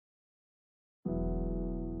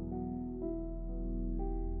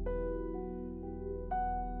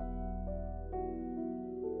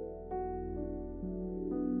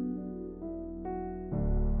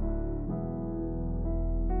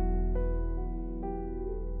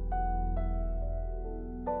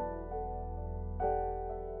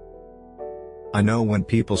I know when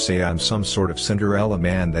people say I'm some sort of Cinderella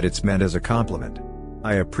man that it's meant as a compliment.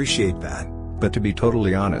 I appreciate that, but to be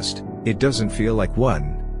totally honest, it doesn't feel like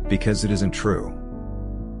one, because it isn't true.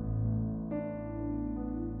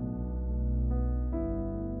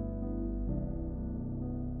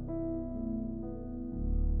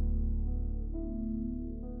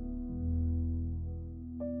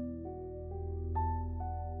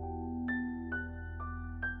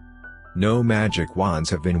 No magic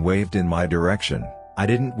wands have been waved in my direction. I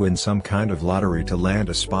didn't win some kind of lottery to land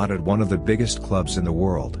a spot at one of the biggest clubs in the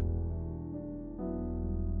world.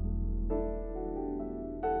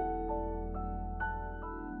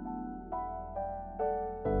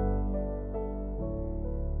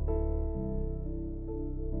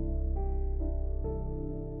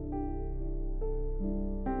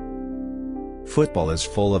 Football is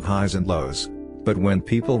full of highs and lows, but when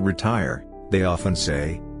people retire, they often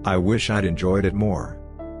say, "I wish I'd enjoyed it more."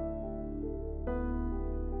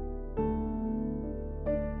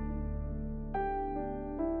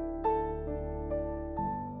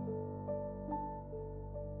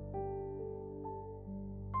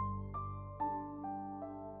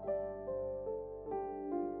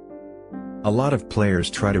 A lot of players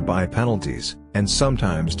try to buy penalties, and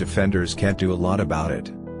sometimes defenders can't do a lot about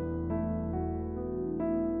it.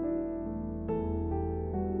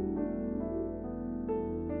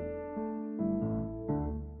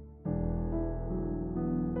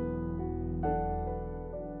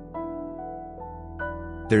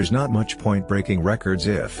 There's not much point breaking records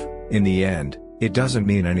if, in the end, it doesn't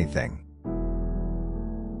mean anything.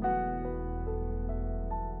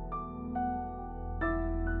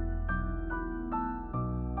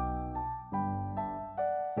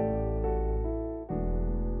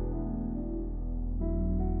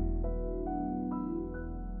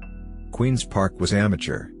 Queen's Park was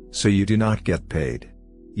amateur, so you do not get paid.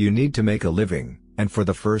 You need to make a living, and for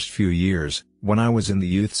the first few years, when I was in the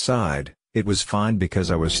youth side, it was fine because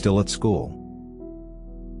I was still at school.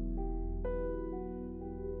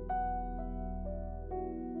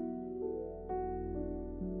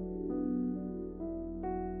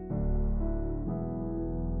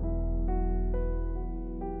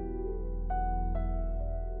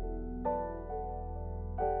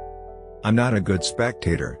 I'm not a good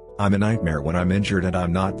spectator. I'm a nightmare when I'm injured and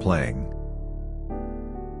I'm not playing.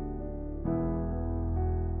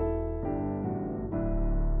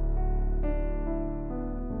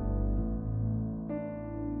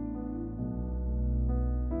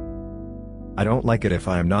 I don't like it if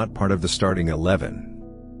I am not part of the starting 11.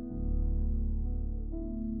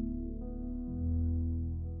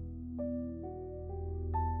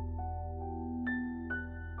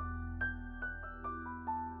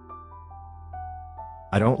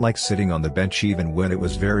 I don't like sitting on the bench even when it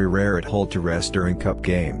was very rare at Hull to rest during cup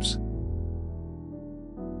games.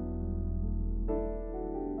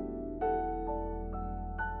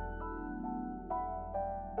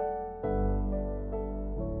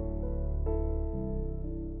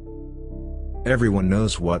 Everyone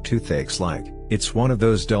knows what toothache's like. It's one of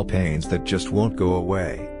those dull pains that just won't go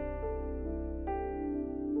away.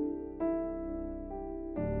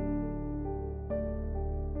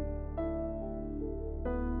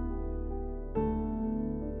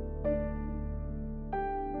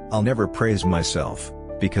 I'll never praise myself,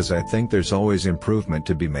 because I think there's always improvement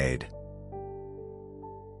to be made.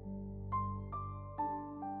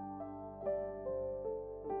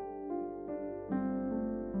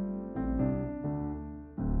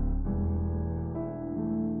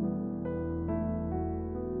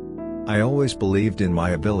 I always believed in my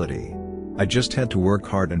ability. I just had to work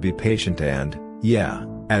hard and be patient and, yeah,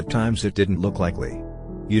 at times it didn't look likely.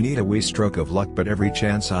 You need a wee stroke of luck, but every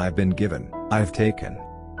chance I've been given, I've taken.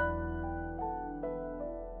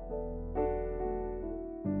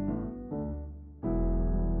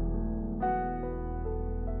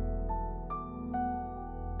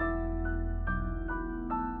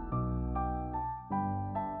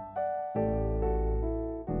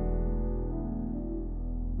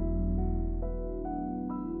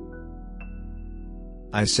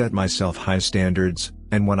 I set myself high standards,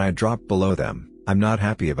 and when I drop below them, I'm not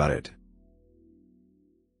happy about it.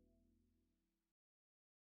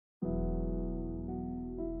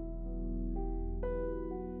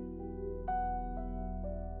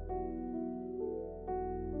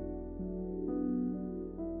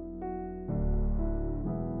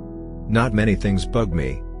 Not many things bug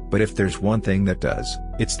me, but if there's one thing that does,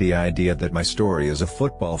 it's the idea that my story is a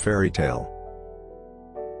football fairy tale.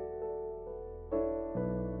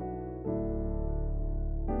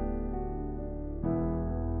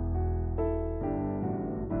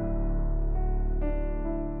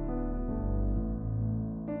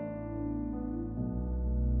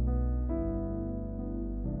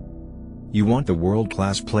 You want the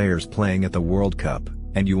world-class players playing at the World Cup,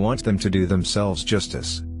 and you want them to do themselves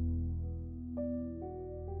justice.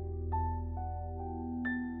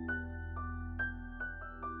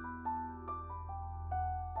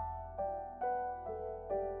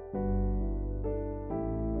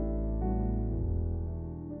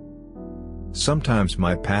 Sometimes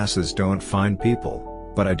my passes don't find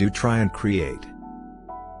people, but I do try and create.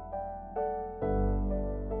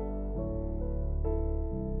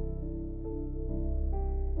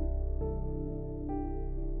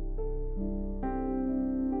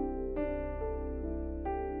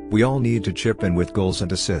 We all need to chip in with goals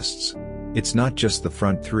and assists. It's not just the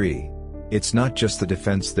front three. It's not just the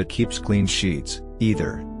defense that keeps clean sheets,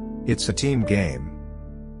 either. It's a team game.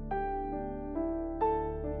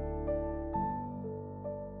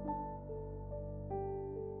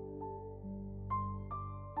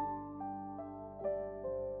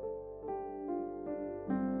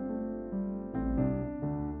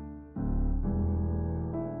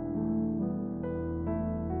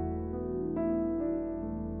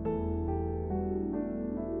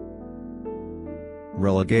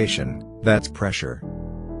 Relegation, that's pressure.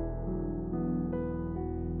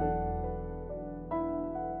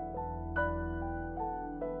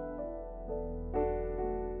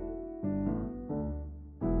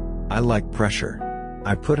 I like pressure.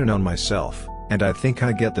 I put it on myself, and I think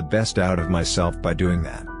I get the best out of myself by doing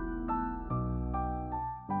that.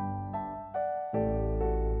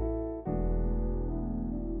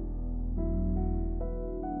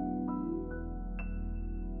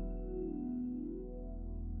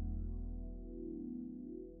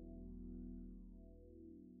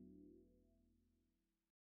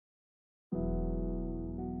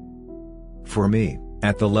 For me,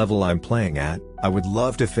 at the level I'm playing at, I would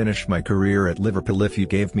love to finish my career at Liverpool if you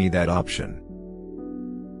gave me that option.